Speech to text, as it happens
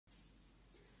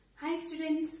Hi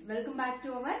students, welcome back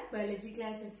to our biology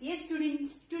classes. Yes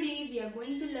students, today we are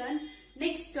going to learn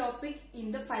next topic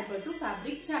in the fiber to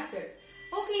fabric chapter.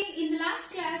 Okay, in the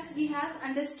last class we have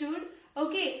understood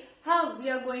how we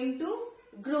are going to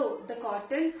grow the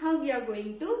cotton, how we are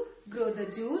going to grow the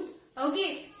jute.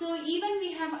 Okay, so even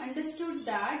we have understood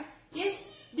that yes,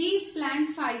 these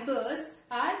plant fibers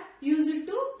are used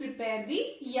to prepare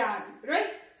the yarn,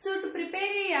 right? So to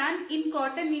prepare a yarn in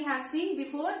cotton we have seen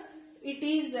before it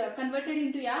is converted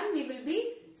into yarn, we will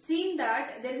be seeing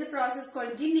that there is a process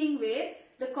called ginning where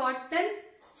the cotton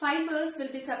fibers will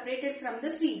be separated from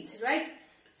the seeds, right?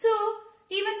 So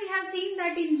even we have seen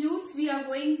that in jutes we are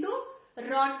going to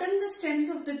rotten the stems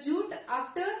of the jute.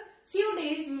 After few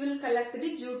days we will collect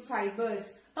the jute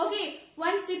fibers. Okay,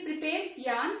 once we prepare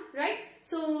yarn, right?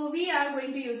 So we are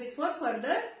going to use it for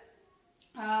further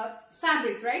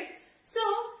fabric, right? So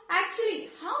actually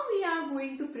how we are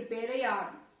going to prepare a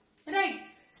yarn? Right.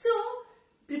 So,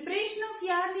 preparation of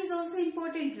yarn is also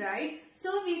important, right?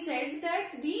 So, we said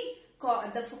that the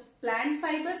plant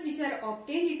fibers which are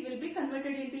obtained, it will be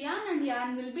converted into yarn and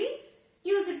yarn will be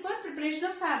used for preparation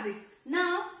of fabric.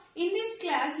 Now, in this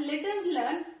class, let us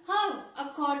learn how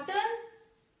a cotton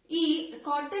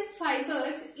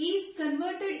fibers is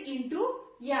converted into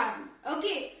yarn.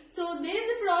 Okay. So, there is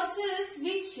a process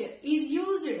which is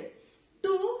used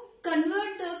to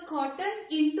convert the cotton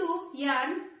into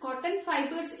yarn, cotton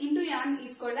fibers into yarn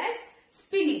is called as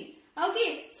spinning.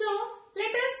 Okay, so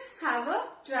let us have a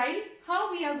try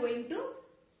how we are going to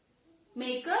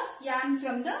make a yarn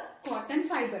from the cotton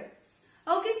fiber.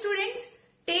 Okay students,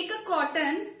 take a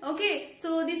cotton. Okay,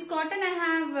 so this cotton I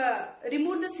have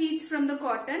removed the seeds from the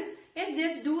cotton. Yes,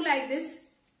 just do like this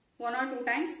 1 or 2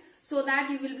 times so that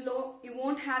you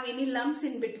won't have any lumps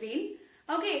in between.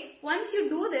 Okay, once you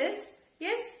do this,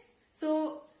 yes,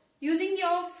 so using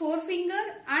your forefinger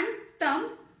and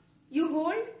thumb, you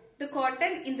hold the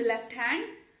cotton in the left hand.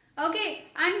 Okay,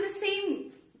 and the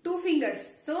same 2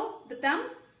 fingers. So the thumb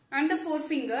and the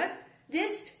forefinger,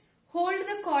 just hold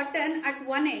the cotton at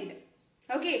one end.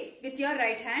 Okay, with your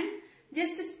right hand,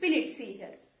 just spin it. See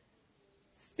here,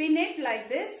 spin it like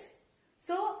this.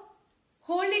 So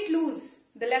hold it loose.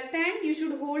 The left hand you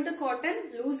should hold the cotton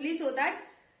loosely so that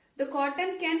the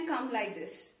cotton can come like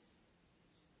this.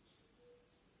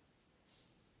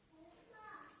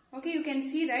 Okay, you can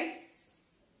see, right?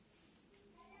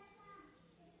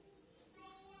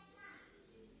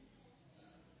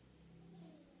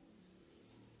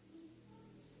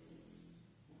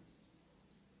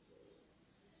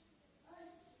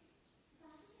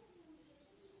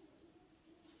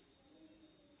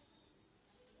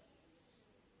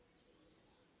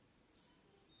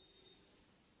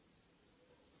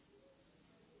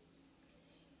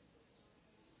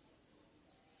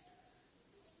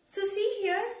 So see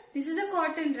here, this is a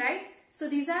cotton, right? So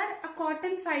these are a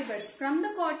cotton fibers. From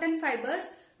the cotton fibers,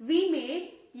 we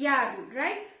made yarn,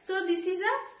 right? So this is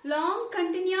a long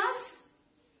continuous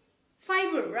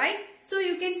fiber, right? So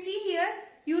you can see here,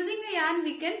 using the yarn,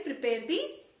 we can prepare the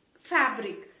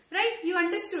fabric, right? You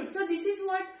understood. So this is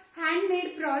what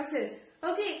handmade process.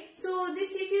 Okay, so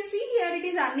this, if you see here, it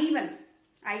is uneven.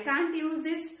 I can't use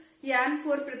this yarn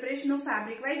for preparation of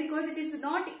fabric. Why? Because it is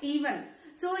not even.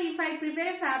 So if I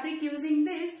prepare a fabric using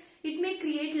this, it may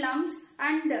create lumps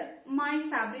and my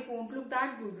fabric won't look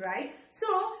that good, right? So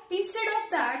instead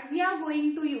of that, we are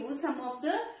going to use some of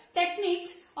the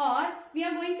techniques, or we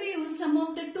are going to use some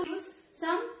of the tools,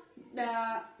 some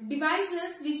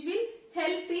devices which will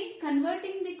help in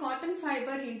converting the cotton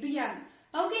fiber into yarn.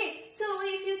 Okay, so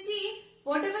if you see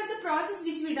whatever the process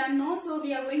which we done now, so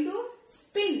we are going to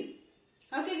spin.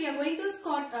 Okay, we are going to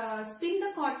spin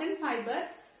the cotton fiber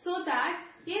so that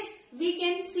yes, we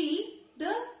can see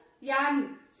the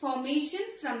yarn formation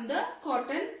from the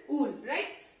cotton wool, right?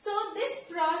 So this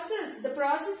process, the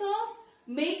process of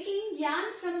making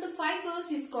yarn from the fibers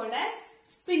is called as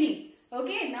spinning.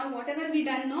 Okay, now whatever we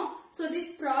done now, so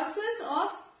this process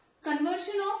of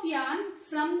conversion of yarn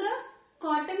from the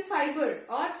cotton fiber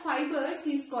or fibers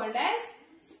is called as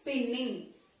spinning.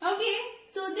 Okay,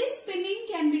 so this spinning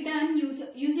can be done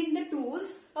using the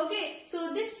tools. Okay,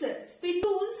 so this spin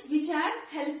tools which are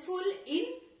helpful in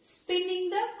spinning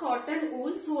the cotton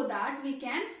wool so that we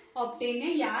can obtain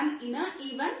a yarn in a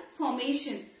even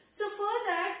formation. So for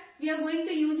that we are going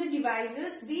to use the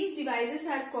devices. These devices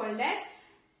are called as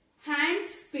hand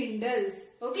spindles.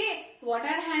 Okay, what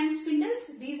are hand spindles?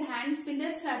 These hand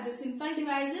spindles are the simple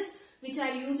devices which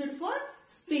are used for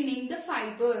spinning the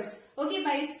fibers. Okay,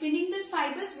 by spinning these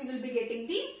fibers we will be getting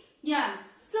the yarn.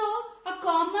 So a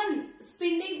common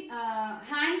spinning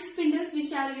hand spindles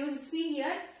which are used, see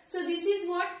here. So this is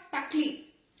what tuckly.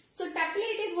 So tuckly Takli,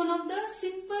 it is one of the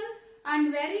simple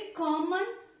and very common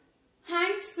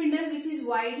hand spindle which is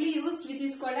widely used, which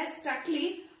is called as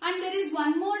Takli. And there is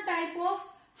one more type of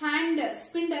hand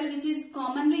spindle which is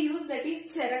commonly used, that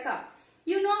is Charaka.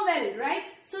 You know well, right?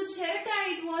 So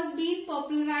Charaka, it was being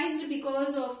popularized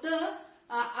because of the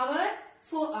our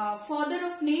father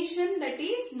of nation, that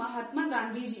is Mahatma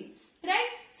Gandhi ji, right?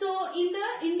 So in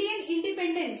the Indian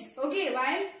independence, okay,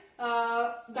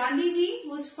 while Gandhi ji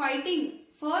was fighting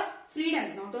for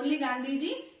freedom, not only Gandhi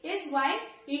ji, yes, while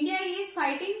India is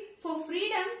fighting for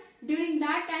freedom, during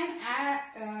that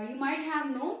time, you might have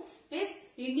known, yes,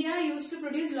 India used to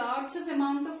produce lots of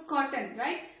amount of cotton,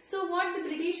 right? So what the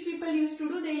British people used to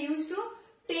do, they used to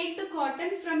take the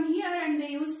cotton from here and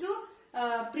they used to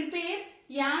prepare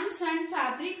yarns and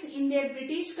fabrics in their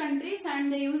British countries,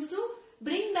 and they used to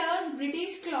bring those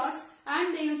British cloths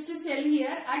and they used to sell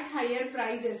here at higher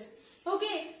prices.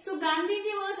 Okay, so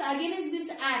Gandhiji was against this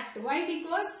act. Why?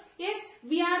 Because yes,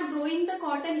 we are growing the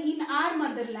cotton in our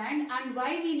motherland, and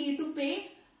why we need to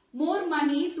pay more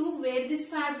money to wear these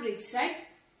fabrics, right?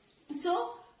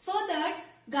 So for that,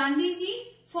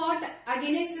 Gandhiji fought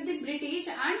against the British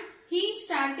and he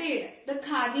started the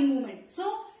Khadi movement.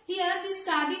 So here this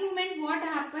Khadi movement, what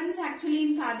happens actually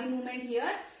in Khadi movement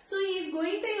here? So he is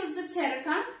going to use the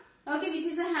Charaka, okay, which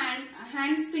is a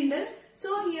hand spindle.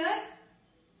 So here,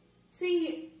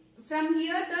 see, from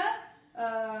here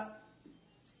the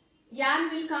yarn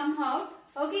will come out.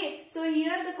 Okay, so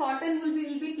here the cotton will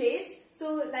be placed.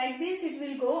 So like this it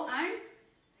will go, and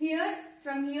here,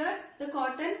 from here the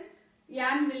cotton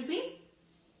yarn will be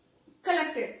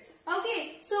collected.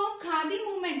 Okay, so Khadi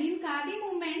movement, in Khadi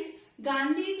movement,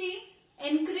 Gandhiji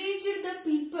encouraged the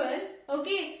people,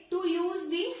 okay, to use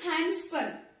the hand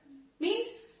spun. Means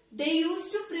they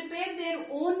used to prepare their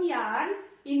own yarn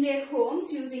in their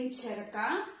homes using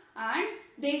Charaka, and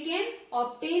they can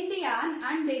obtain the yarn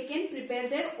and they can prepare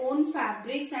their own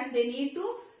fabrics, and they need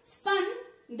to spun.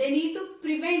 They need to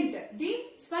prevent the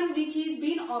spun which is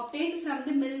being obtained from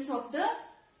the mills of the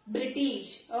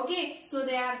British. Okay, so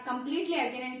they are completely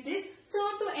against this. So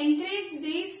to encourage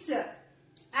this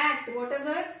act,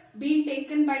 whatever being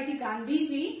taken by the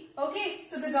Gandhiji, okay,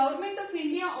 so the government of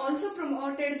India also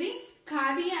promoted the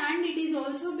Khadi, and it is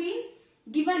also being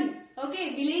given,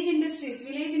 okay, village industries.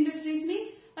 Village industries means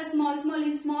a small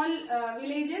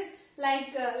villages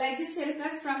like this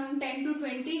charakas, from 10 to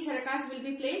 20 charakas will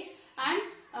be placed, and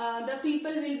the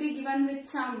people will be given with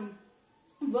some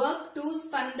work to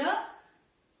spun the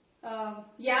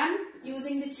yarn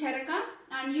using the charaka,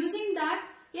 and using that,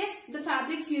 yes, the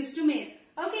fabrics used to make.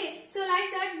 Okay, so like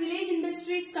that, Village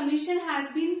Industries Commission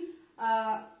has been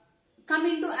come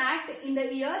into act in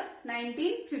the year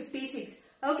 1956.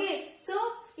 Okay, so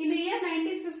in the year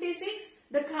 1956,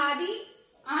 the Khadi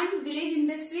and Village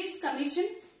Industries Commission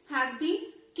has been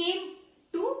came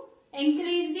to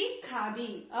encourage the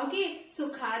Khadi. Okay, so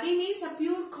Khadi means a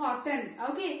pure cotton.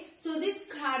 Okay, so this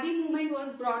Khadi movement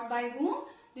was brought by whom?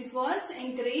 This was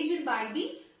encouraged by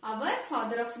the our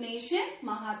father of nation,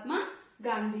 Mahatma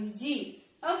Gandhi ji.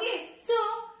 Okay, so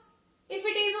if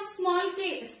it is of small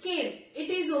scale, it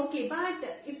is okay. But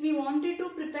if we wanted to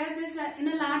prepare this in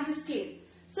a large scale,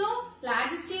 so large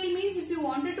scale means if you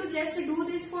wanted to just do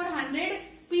this for 100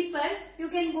 people, you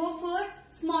can go for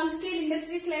small scale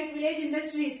industries like village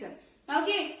industries.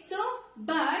 Okay, so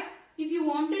but if you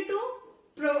wanted to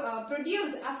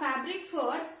produce a fabric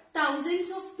for thousands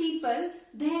of people,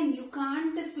 then you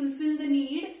can't fulfill the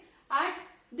need at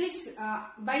this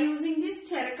by using this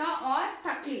charaka or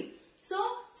takli. So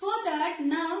for that,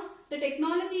 now the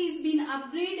technology is being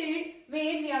upgraded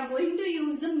where we are going to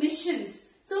use the machines.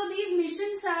 So these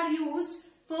machines are used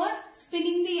for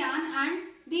spinning the yarn, and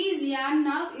these yarn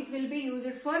now it will be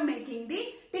used for making the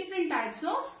different types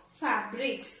of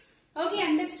fabrics. Okay,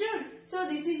 understood? So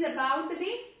this is about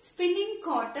the spinning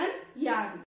cotton yarn.